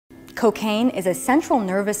Cocaine is a central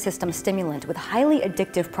nervous system stimulant with highly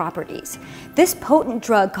addictive properties. This potent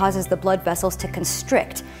drug causes the blood vessels to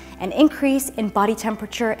constrict, an increase in body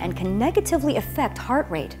temperature, and can negatively affect heart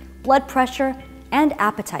rate, blood pressure, and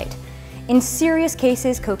appetite. In serious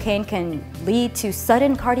cases, cocaine can lead to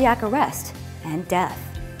sudden cardiac arrest and death.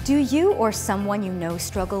 Do you or someone you know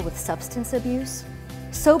struggle with substance abuse?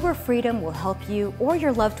 Sober Freedom will help you or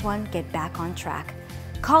your loved one get back on track.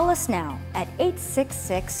 Call us now at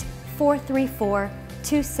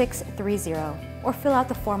 866-434-2630 or fill out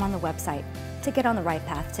the form on the website to get on the right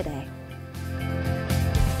path today.